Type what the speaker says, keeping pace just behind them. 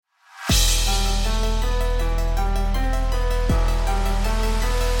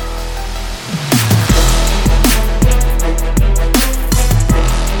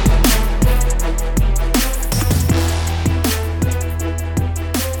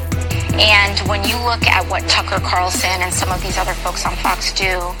And when you look at what Tucker Carlson and some of these other folks on Fox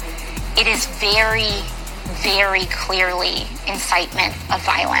do, it is very, very clearly incitement of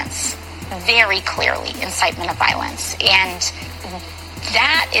violence. Very clearly incitement of violence. And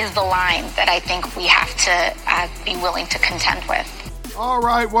that is the line that I think we have to be willing to contend with. All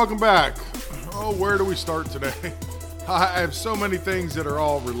right, welcome back. Oh, where do we start today? I have so many things that are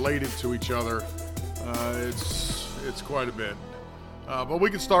all related to each other. It's quite a bit. But we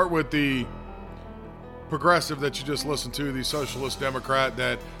can start with the progressive that you just listened to, the socialist Democrat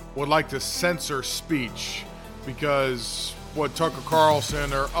that would like to censor speech because what Tucker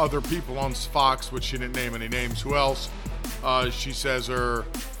Carlson or other people on Fox, which she didn't name any names, who else, she says are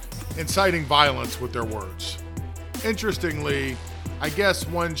inciting violence with their words. Interestingly, I guess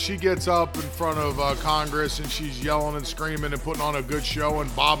when she gets up in front of Congress and she's yelling and screaming and putting on a good show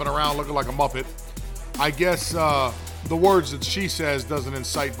and bobbing around looking like a Muppet, I guess the words that she says doesn't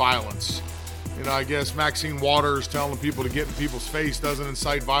incite violence. You know, I guess Maxine Waters telling people to get in people's face doesn't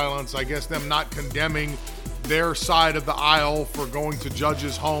incite violence. I guess them not condemning their side of the aisle for going to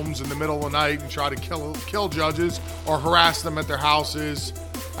judges' homes in the middle of the night and try to kill judges or harass them at their houses.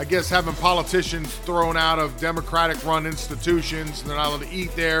 I guess having politicians thrown out of Democratic-run institutions, they're not allowed to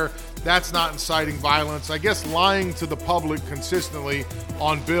eat there, that's not inciting violence. I guess lying to the public consistently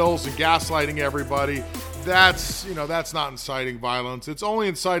on bills and gaslighting everybody, that's not inciting violence. It's only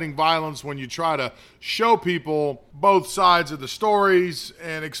inciting violence when you try to show people both sides of the stories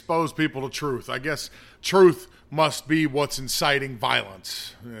and expose people to truth. I guess truth must be what's inciting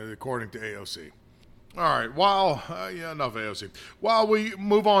violence, according to AOC. All right, enough AOC. While we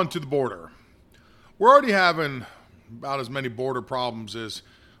move on to the border, we're already having about as many border problems as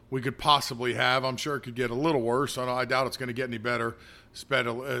we could possibly have. I'm sure it could get a little worse. I doubt it's going to get any better,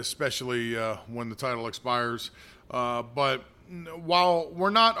 especially when the title expires. But while we're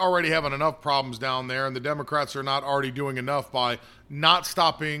not already having enough problems down there, and the Democrats are not already doing enough by not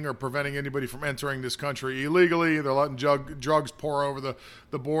stopping or preventing anybody from entering this country illegally, they're letting drugs pour over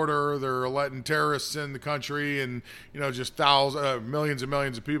the border, they're letting terrorists in the country, and just millions and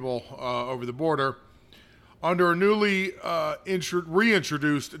millions of people over the border. Under a newly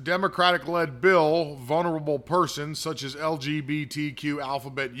reintroduced Democratic-led bill, vulnerable persons such as LGBTQ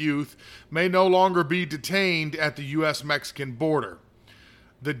alphabet youth may no longer be detained at the U.S.-Mexican border.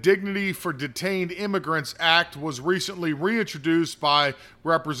 The Dignity for Detained Immigrants Act was recently reintroduced by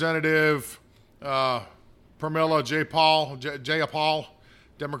Representative Pramila Jayapal,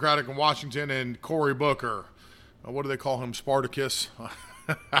 Democratic in Washington, and Cory Booker. What do they call him, Spartacus?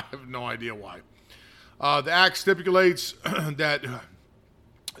 I have no idea why. The act stipulates that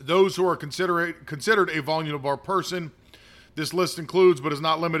those who are considered a vulnerable person, this list includes but is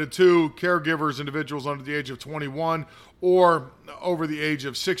not limited to caregivers, individuals under the age of 21 or over the age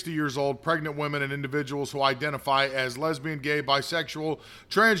of 60 years old, pregnant women, and individuals who identify as lesbian, gay, bisexual,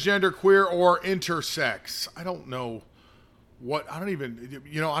 transgender, queer, or intersex. I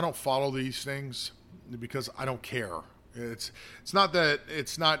don't follow these things because I don't care.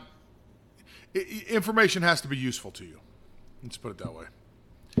 Information has to be useful to you. Let's put it that way.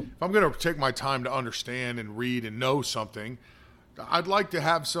 If I'm going to take my time to understand and read and know something, I'd like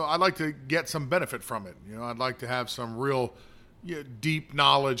to get some benefit from it. I'd like to have some real deep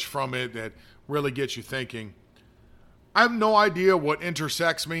knowledge from it that really gets you thinking. I have no idea what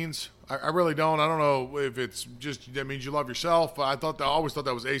intersex means. I really don't. I don't know if it's just that means you love yourself. I always thought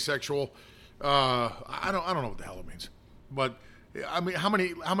that was asexual. I don't know what the hell it means. But I mean, how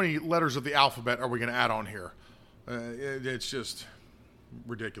many letters of the alphabet are we going to add on here? It's just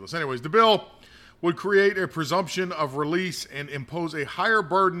ridiculous. Anyways, the bill would create a presumption of release and impose a higher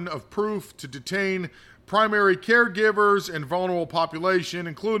burden of proof to detain primary caregivers and vulnerable population,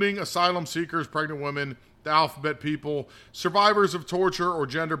 including asylum seekers, pregnant women, the alphabet people, survivors of torture or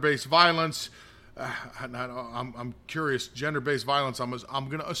gender-based violence. I'm curious, gender-based violence, I'm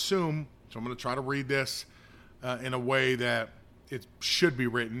going to assume, so I'm going to try to read this in a way that it should be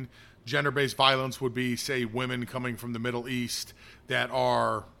written. Gender-based violence would be, say, women coming from the Middle East that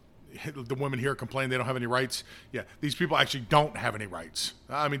are, the women here complain they don't have any rights. Yeah, these people actually don't have any rights.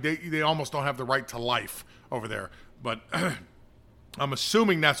 I mean, they almost don't have the right to life over there. But I'm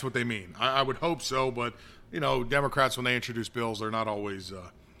assuming that's what they mean. I would hope so, but, Democrats, when they introduce bills, they're not always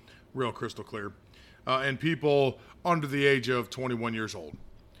real crystal clear. And people under the age of 21 years old.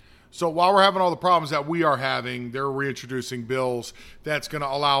 So while we're having all the problems that we are having, they're reintroducing bills that's going to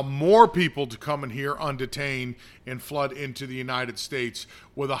allow more people to come in here undetained and flood into the United States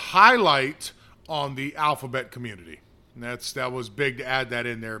with a highlight on the alphabet community. And that was big to add that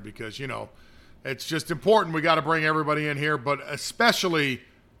in there because, it's just important. We got to bring everybody in here, but especially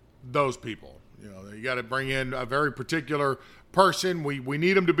those people. You got to bring in a very particular person. We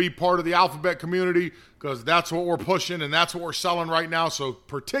need them to be part of the alphabet community because that's what we're pushing and that's what we're selling right now. So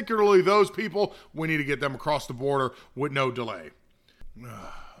particularly those people, we need to get them across the border with no delay.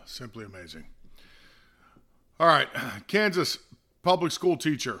 Simply amazing. All right, Kansas public school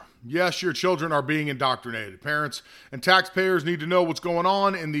teacher. Yes, your children are being indoctrinated. Parents and taxpayers need to know what's going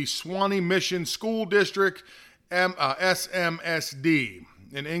on in the Swanee Mission School District, SMSD.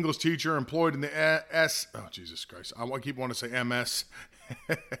 An English teacher employed in the Jesus Christ. I keep wanting to say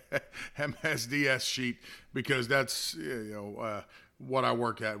MSDS sheet because that's what I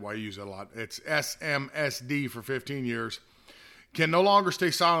work at, why I use it a lot. It's SMSD for 15 years. Can no longer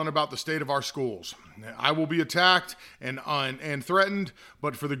stay silent about the state of our schools. I will be attacked and threatened,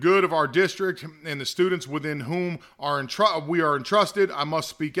 but for the good of our district and the students within whom we are entrusted, I must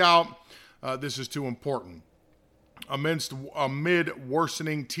speak out. This is too important. Amid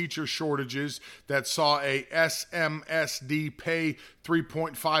worsening teacher shortages that saw a SMSD pay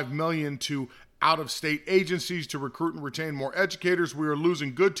 $3.5 million to out-of-state agencies to recruit and retain more educators, we are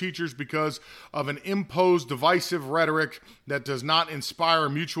losing good teachers because of an imposed divisive rhetoric that does not inspire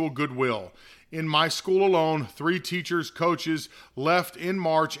mutual goodwill. In my school alone, 3 teachers, coaches left in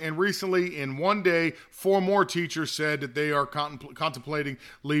March, and recently, in one day, 4 more teachers said that they are contemplating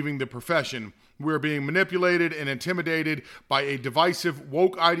leaving the profession. We're being manipulated and intimidated by a divisive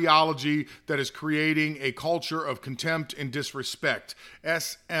woke ideology that is creating a culture of contempt and disrespect.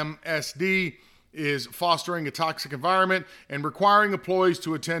 SMSD is fostering a toxic environment and requiring employees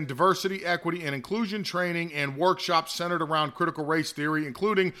to attend diversity, equity, and inclusion training and workshops centered around critical race theory,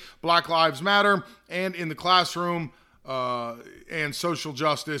 including Black Lives Matter, and in the classroom, and social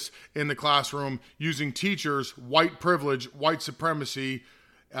justice in the classroom, using teachers, white privilege, white supremacy,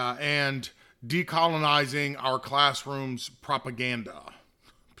 and decolonizing our classrooms propaganda.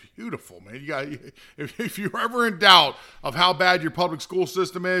 Beautiful, man. If you're ever in doubt of how bad your public school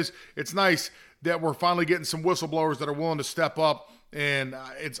system is, it's nice that we're finally getting some whistleblowers that are willing to step up. And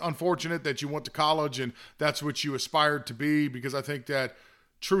it's unfortunate that you went to college and that's what you aspired to be, because I think that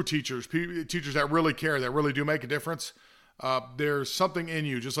true teachers that really care, that really do make a difference, there's something in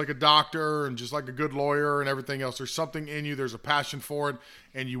you, just like a doctor and just like a good lawyer and everything else. There's something in you. There's a passion for it,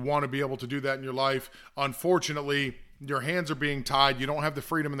 and you want to be able to do that in your life. Unfortunately, your hands are being tied. You don't have the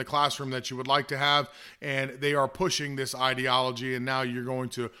freedom in the classroom that you would like to have, and they are pushing this ideology, and now you're going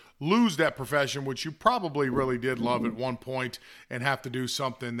to lose that profession, which you probably really did love at one point, and have to do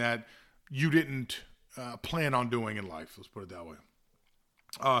something that you didn't plan on doing in life. Let's put it that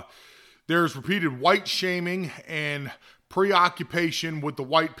way. There's repeated white shaming and preoccupation with the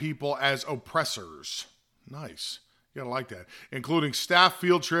white people as oppressors. Nice. You gotta like that. Including staff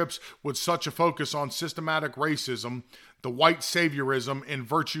field trips with such a focus on systematic racism, the white saviorism, and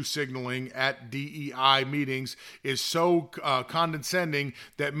virtue signaling at DEI meetings is so condescending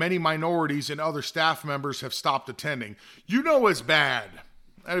that many minorities and other staff members have stopped attending. You know it's bad.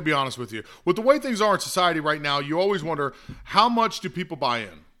 I gotta be honest with you. With the way things are in society right now, you always wonder, how much do people buy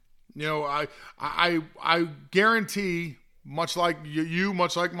in? You know, I guarantee, much like you,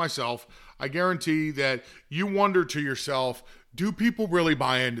 much like myself, I guarantee that you wonder to yourself, do people really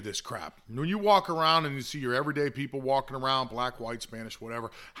buy into this crap? When you walk around and you see your everyday people walking around, black, white, Spanish, whatever,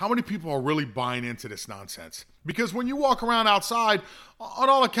 how many people are really buying into this nonsense? Because when you walk around outside, on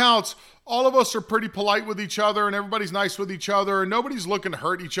all accounts, all of us are pretty polite with each other and everybody's nice with each other and nobody's looking to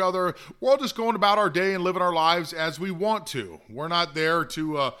hurt each other. We're all just going about our day and living our lives as we want to. We're not there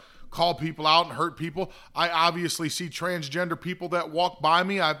to call people out and hurt people. I obviously see transgender people that walk by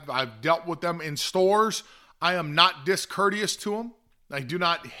me. I've dealt with them in stores. I am not discourteous to them. I do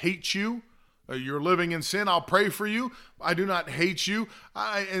not hate you. You're living in sin. I'll pray for you. I do not hate you.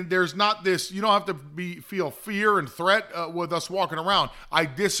 And there's not this, you don't have to feel fear and threat with us walking around. I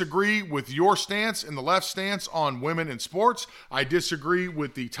disagree with your stance and the left stance on women in sports. I disagree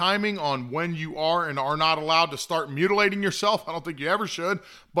with the timing on when you are and are not allowed to start mutilating yourself. I don't think you ever should.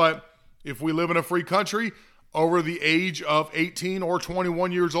 But if we live in a free country, over the age of 18 or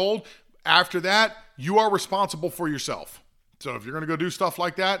 21 years old, after that, you are responsible for yourself. So if you're going to go do stuff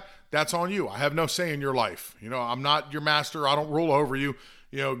like that, that's on you. I have no say in your life. You know, I'm not your master. I don't rule over you.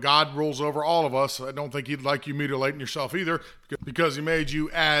 You know, God rules over all of us. I don't think he'd like you mutilating yourself either, because he made you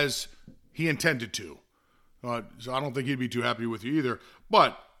as he intended to. So I don't think he'd be too happy with you either.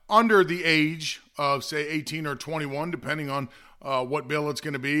 But under the age of, say, 18 or 21, depending on what bill it's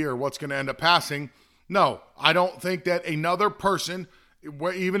going to be or what's going to end up passing, no, I don't think that another person,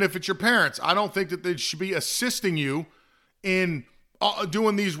 even if it's your parents, I don't think that they should be assisting you in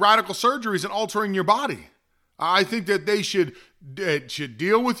doing these radical surgeries and altering your body. I think that they should should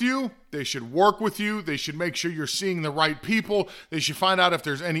deal with you. They should work with you. They should make sure you're seeing the right people. They should find out if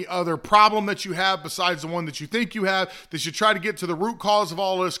there's any other problem that you have besides the one that you think you have. They should try to get to the root cause of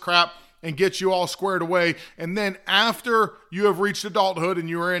all this crap and get you all squared away. And then after you have reached adulthood and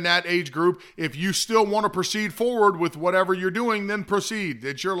you are in that age group, if you still want to proceed forward with whatever you're doing, then proceed.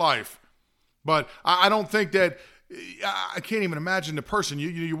 It's your life. But I don't think that, I can't even imagine the person,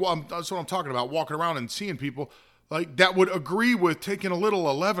 that's what I'm talking about, walking around and seeing people like that would agree with taking a little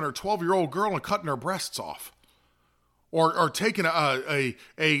 11 or 12-year-old girl and cutting her breasts off. Or taking a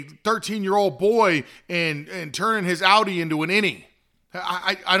 13-year-old boy and turning his Audi into an innie.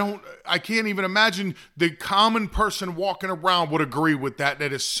 I can't even imagine the common person walking around would agree with that.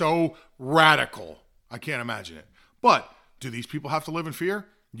 That is so radical. I can't imagine it. But do these people have to live in fear?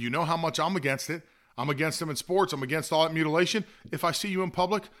 You know how much I'm against it. I'm against them in sports. I'm against all that mutilation. If I see you in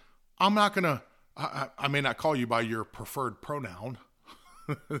public, I'm not going to, I may not call you by your preferred pronoun.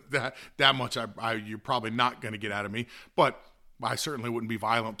 that much you're probably not going to get out of me. But I certainly wouldn't be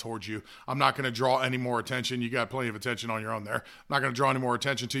violent towards you. I'm not going to draw any more attention. You got plenty of attention on your own there. I'm not going to draw any more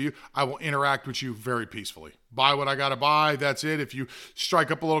attention to you. I will interact with you very peacefully. Buy what I got to buy. That's it. If you strike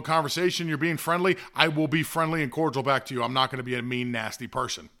up a little conversation, you're being friendly, I will be friendly and cordial back to you. I'm not going to be a mean, nasty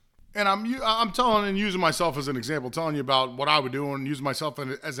person. And I'm telling and using myself as an example, telling you about what I would do and using myself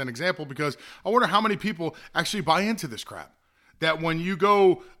as an example because I wonder how many people actually buy into this crap. That when you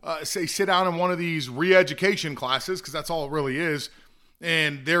go, sit down in one of these re-education classes, because that's all it really is,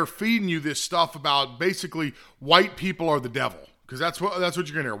 and they're feeding you this stuff about basically white people are the devil, because that's what you're going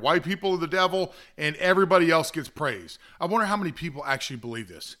to hear. White people are the devil, and everybody else gets praise. I wonder how many people actually believe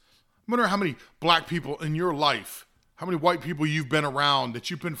this. I wonder how many black people in your life, how many white people you've been around, that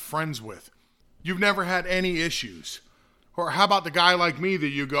you've been friends with. You've never had any issues. Or how about the guy like me that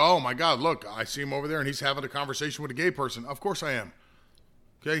you go, oh my God, look, I see him over there and he's having a conversation with a gay person. Of course I am.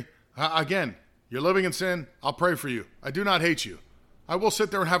 Okay? Again, you're living in sin. I'll pray for you. I do not hate you. I will sit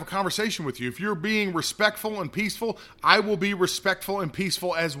there and have a conversation with you. If you're being respectful and peaceful, I will be respectful and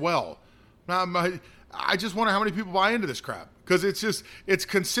peaceful as well. I just wonder how many people buy into this crap. Because it's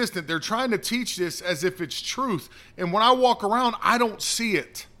consistent. They're trying to teach this as if it's truth. And when I walk around, I don't see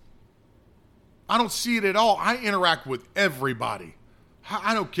it. I don't see it at all. I interact with everybody.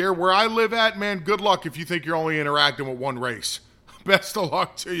 I don't care where I live at, man. Good luck if you think you're only interacting with one race. Best of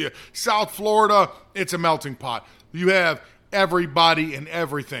luck to you. South Florida, it's a melting pot. You have everybody and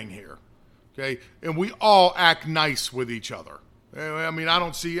everything here. Okay? And we all act nice with each other. I mean,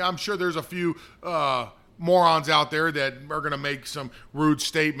 I'm sure there's a few morons out there that are going to make some rude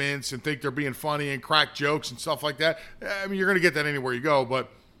statements and think they're being funny and crack jokes and stuff like that. I mean, you're going to get that anywhere you go,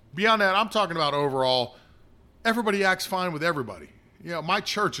 but beyond that, I'm talking about overall, everybody acts fine with everybody. You know, my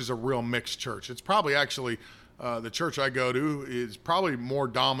church is a real mixed church. It's probably actually, the church I go to is probably more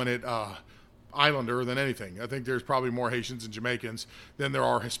dominant islander than anything. I think there's probably more Haitians and Jamaicans than there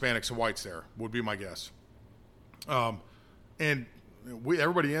are Hispanics and whites there, would be my guess. And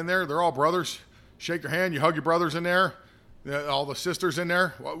everybody in there, they're all brothers. Shake your hand, you hug your brothers in there. All the sisters in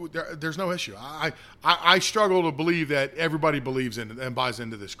there, there's no issue. I struggle to believe that everybody believes in it and buys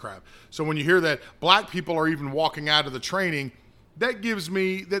into this crap. So when you hear that black people are even walking out of the training, that gives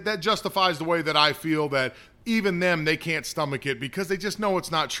me, that justifies the way that I feel that even them, they can't stomach it because they just know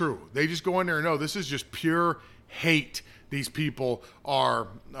it's not true. They just go in there and know this is just pure hate these people are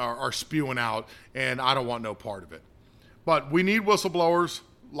spewing out, and I don't want no part of it. But we need whistleblowers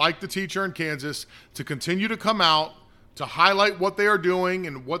like the teacher in Kansas to continue to come out, to highlight what they are doing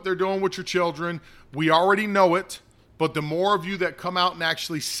and what they're doing with your children. We already know it, but the more of you that come out and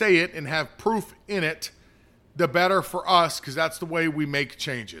actually say it and have proof in it, the better for us, because that's the way we make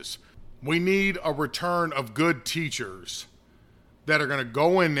changes. We need a return of good teachers that are going to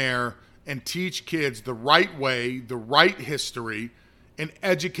go in there and teach kids the right way, the right history, and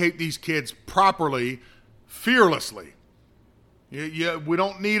educate these kids properly, fearlessly. We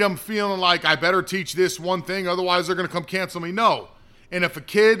don't need them feeling like I better teach this one thing, otherwise they're going to come cancel me. No. And if a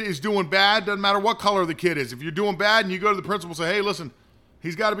kid is doing bad, doesn't matter what color the kid is. If you're doing bad and you go to the principal and say, hey, listen,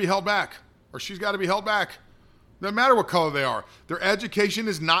 he's got to be held back or she's got to be held back. Doesn't matter what color they are. Their education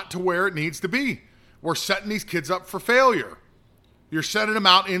is not to where it needs to be. We're setting these kids up for failure. You're setting them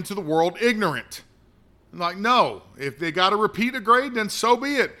out into the world ignorant. Like, no, if they got to repeat a grade, then so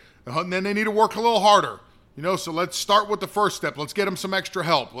be it. And then they need to work a little harder. You know, so let's start with the first step. Let's get them some extra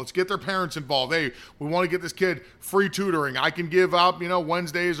help. Let's get their parents involved. Hey, we want to get this kid free tutoring. I can give out,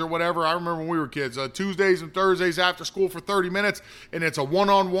 Wednesdays or whatever. I remember when we were kids, Tuesdays and Thursdays after school for 30 minutes, and it's a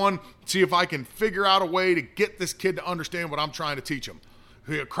one-on-one. See if I can figure out a way to get this kid to understand what I'm trying to teach him.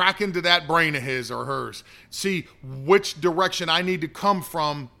 crack into that brain of his or hers, see which direction I need to come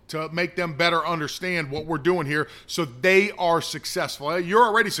from to make them better understand what we're doing here so they are successful. You're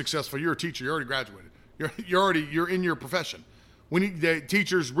already successful. You're a teacher. You're already graduated. You're in your profession. We need the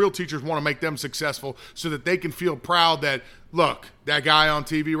teachers, real teachers want to make them successful so that they can feel proud that, look, that guy on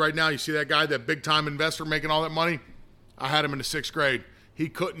TV right now, you see that guy, that big time investor making all that money? I had him in the 6th grade. He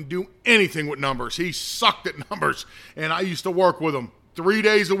couldn't do anything with numbers. He sucked at numbers. And I used to work with him 3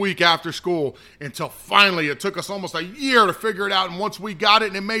 days a week after school until finally it took us almost a year to figure it out. And once we got it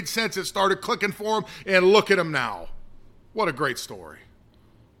and it made sense, it started clicking for him. And look at him now. What a great story.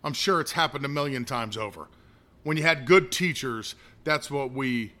 I'm sure it's happened a million times over. When you had good teachers, that's what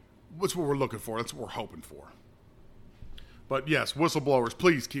we're looking for. That's what we're hoping for. But yes, whistleblowers,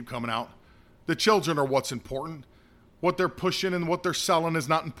 please keep coming out. The children are what's important. What they're pushing and what they're selling is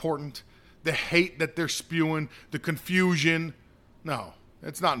not important. The hate that they're spewing, the confusion, no,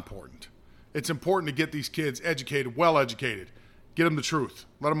 it's not important. It's important to get these kids educated, well educated. Get them the truth.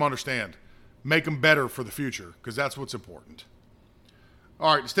 Let them understand. Make them better for the future, because that's what's important.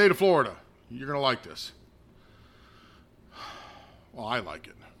 All right, the state of Florida. You're going to like this. Well, I like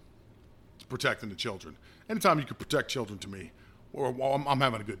it. It's protecting the children. Anytime you can protect children to me, I'm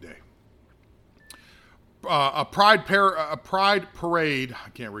having a good day. A pride parade, I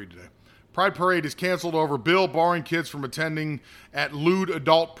can't read today. Pride parade is canceled over bill barring kids from attending at lewd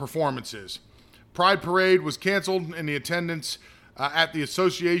adult performances. Pride parade was canceled and the attendance at the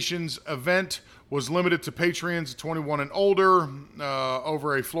association's event was limited to patrons 21 and older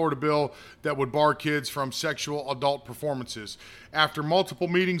over a Florida bill that would bar kids from sexual adult performances. After multiple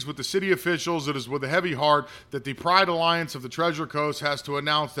meetings with the city officials, it is with a heavy heart that the Pride Alliance of the Treasure Coast has to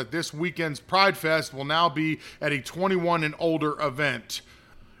announce that this weekend's Pride Fest will now be at a 21 and older event.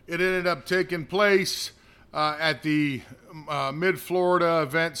 It ended up taking place at the Mid-Florida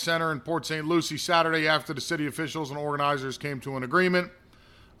Event Center in Port St. Lucie Saturday after the city officials and organizers came to an agreement.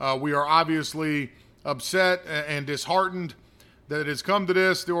 We are obviously upset and disheartened that it has come to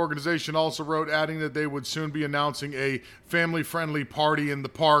this. The organization also wrote, adding that they would soon be announcing a family-friendly party in the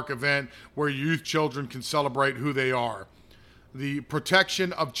park event where youth children can celebrate who they are. The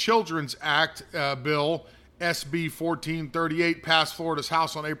Protection of Children's Act bill, SB 1438, passed Florida's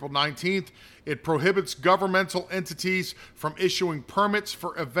House on April 19th. It prohibits governmental entities from issuing permits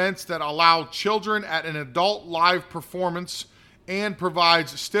for events that allow children at an adult live performance and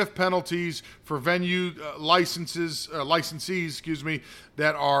provides stiff penalties for venue licensees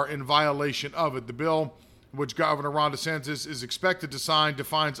that are in violation of it. The bill, which Governor Ron DeSantis is expected to sign,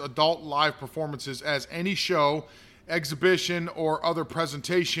 defines adult live performances as any show, exhibition, or other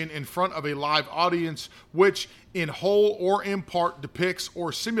presentation in front of a live audience which in whole or in part depicts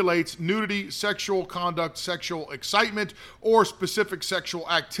or simulates nudity, sexual conduct, sexual excitement, or specific sexual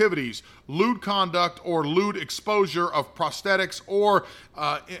activities, lewd conduct or lewd exposure of prosthetics or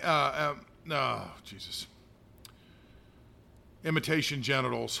imitation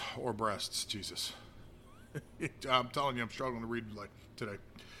genitals or breasts. Jesus. I'm telling you, I'm struggling to read today.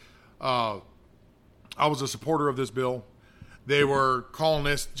 I was a supporter of this bill. They were calling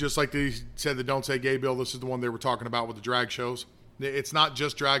this, just like they said the Don't Say Gay bill, this is the one they were talking about with the drag shows. It's not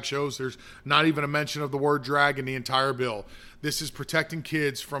just drag shows. There's not even a mention of the word drag in the entire bill. This is protecting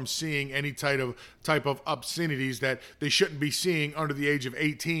kids from seeing any type of obscenities that they shouldn't be seeing under the age of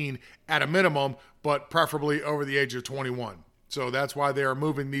 18 at a minimum, but preferably over the age of 21. So that's why they are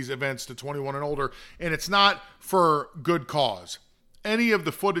moving these events to 21 and older. And it's not for good cause. Any of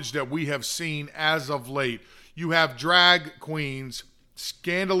the footage that we have seen as of late, you have drag queens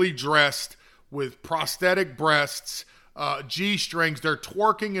scantily dressed with prosthetic breasts, G-strings. They're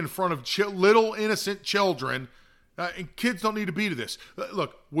twerking in front of little innocent children. And kids don't need to be to this.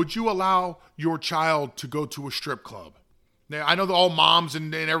 Look, would you allow your child to go to a strip club? Now, I know that all moms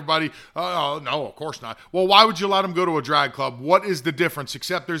and everybody, oh, no, of course not. Well, why would you let them go to a drag club? What is the difference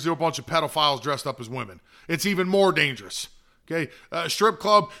except there's a bunch of pedophiles dressed up as women? It's even more dangerous. Okay, strip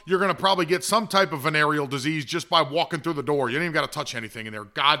club, you're going to probably get some type of venereal disease just by walking through the door. You don't even got to touch anything in there.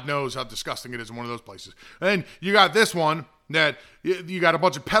 God knows how disgusting it is in one of those places. And you got this one that you got a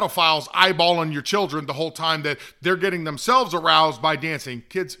bunch of pedophiles eyeballing your children the whole time that they're getting themselves aroused by dancing.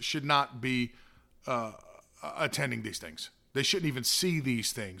 Kids should not be attending these things. They shouldn't even see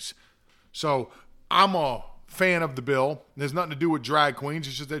these things. So I'm a fan of the bill. It has nothing to do with drag queens.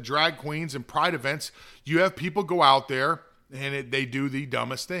 It's just that drag queens and pride events, you have people go out there And they do the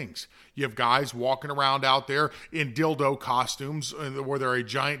dumbest things. You have guys walking around out there in dildo costumes, where they're a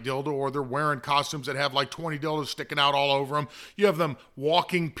giant dildo, or they're wearing costumes that have like 20 dildos sticking out all over them. You have them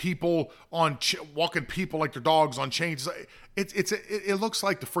walking people like their dogs on chains. It looks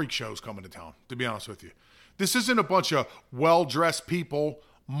like the freak show's coming to town, to be honest with you. This isn't a bunch of well-dressed people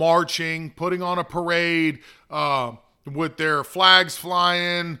marching, putting on a parade, with their flags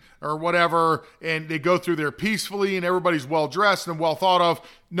flying or whatever, and they go through there peacefully and everybody's well dressed and well thought of.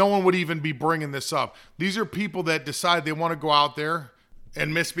 No one would even be bringing this up. These are people that decide they want to go out there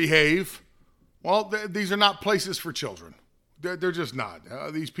and misbehave. Well, these are not places for children. They're just not.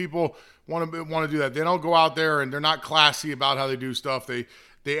 These people want to do that. They don't go out there and they're not classy about how they do stuff.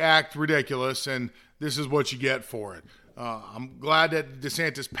 They act ridiculous, and this is what you get for it. I'm glad that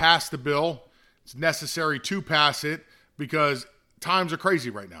DeSantis passed the bill. It's necessary to pass it because times are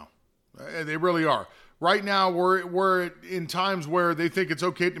crazy right now. They really are. Right now, we're in times where they think it's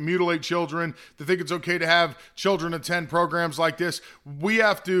okay to mutilate children. They think it's okay to have children attend programs like this. We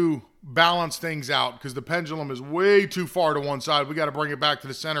have to balance things out because the pendulum is way too far to one side. We got to bring it back to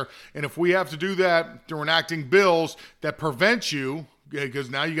the center. And if we have to do that through enacting bills that prevent you,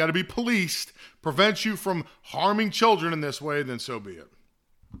 because now you got to be policed, prevent you from harming children in this way, then so be it.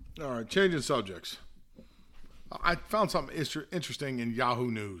 All right, changing subjects. I found something interesting in Yahoo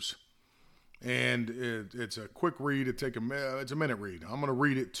News, and it's a quick read. It's a minute read. I'm going to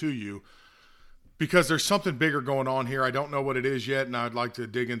read it to you because there's something bigger going on here. I don't know what it is yet, and I'd like to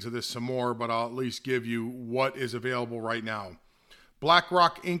dig into this some more, but I'll at least give you what is available right now.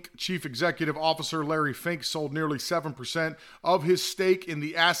 BlackRock Inc. Chief Executive Officer Larry Fink sold nearly 7% of his stake in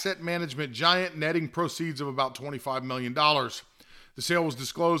the asset management giant, netting proceeds of about $25 million. The sale was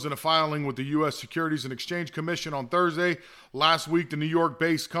disclosed in a filing with the U.S. Securities and Exchange Commission on Thursday. Last week, the New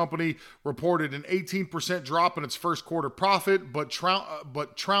York-based company reported an 18% drop in its first quarter profit, but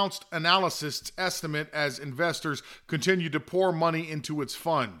trounced analysts' estimate as investors continued to pour money into its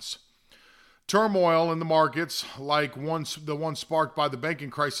funds. Turmoil in the markets, like the one sparked by the banking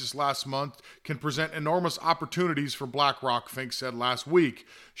crisis last month, can present enormous opportunities for BlackRock, Fink said last week.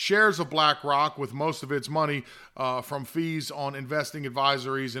 Shares of BlackRock, with most of its money from fees on investing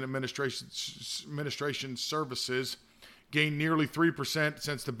advisories and administration services, gained nearly 3%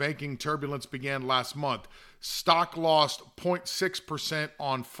 since the banking turbulence began last month. Stock lost 0.6%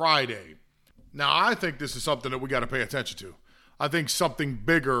 on Friday. Now, I think this is something that we got to pay attention to. I think something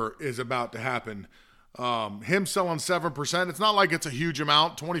bigger is about to happen. Him selling 7%, it's not like it's a huge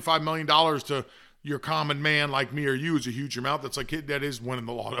amount. $25 million to your common man like me or you is a huge amount. That is winning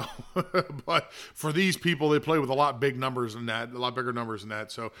the lotto. But for these people, they play with a lot bigger numbers than that.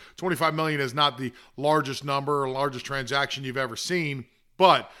 So $25 million is not the largest number or largest transaction you've ever seen.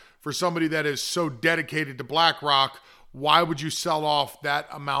 But for somebody that is so dedicated to BlackRock, why would you sell off that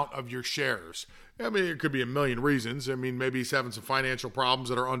amount of your shares? I mean, it could be a million reasons. I mean, maybe he's having some financial problems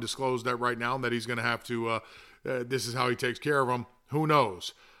that are undisclosed right now and that he's going to have to, this is how he takes care of them. Who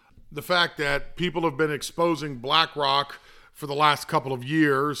knows? The fact that people have been exposing BlackRock for the last couple of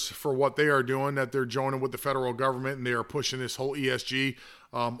years for what they are doing, that they're joining with the federal government and they are pushing this whole ESG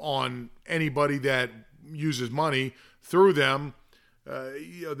on anybody that uses money through them,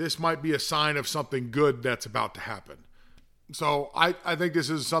 this might be a sign of something good that's about to happen. So I think this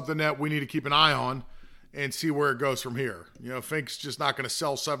is something that we need to keep an eye on and see where it goes from here. Fink's just not going to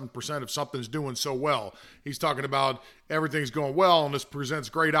sell 7% if something's doing so well. He's talking about everything's going well and this presents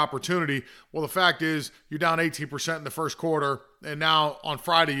great opportunity. Well, the fact is you're down 18% in the first quarter, and now on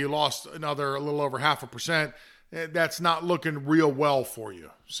Friday you lost a little over 0.5%. That's not looking real well for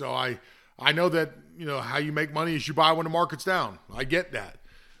you. So I know that how you make money is you buy when the market's down. I get that.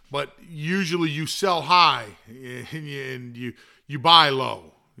 But usually you sell high and you buy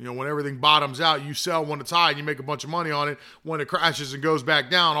low. When everything bottoms out, you sell when it's high and you make a bunch of money on it. When it crashes and goes back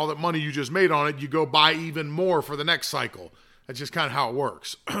down, all that money you just made on it, you go buy even more for the next cycle. That's just kind of how it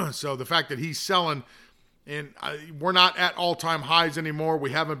works. So the fact that he's selling, and we're not at all-time highs anymore.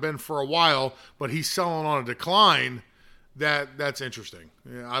 We haven't been for a while, but he's selling on a decline. That's interesting.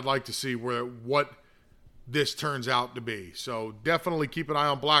 I'd like to see what this turns out to be. So definitely keep an eye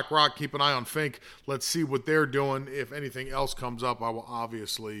on BlackRock, keep an eye on Fink. Let's see what they're doing. If anything else comes up, I will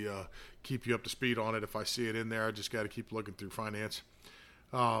obviously keep you up to speed on it if I see it in there. I just got to keep looking through finance,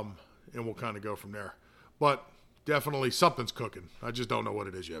 and we'll kind of go from there. But definitely something's cooking. I just don't know what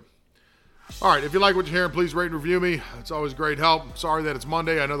it is yet. All right, if you like what you're hearing, please rate and review me. It's always great help. Sorry that it's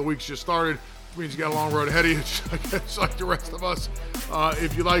Monday. I know the week's just started. It means you got a long road ahead of you, just like the rest of us.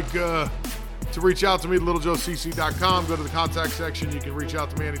 If you like to reach out to me, littlejoecc.com. Go to the contact section. You can reach out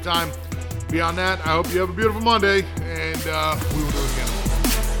to me anytime. Beyond that, I hope you have a beautiful Monday, and we will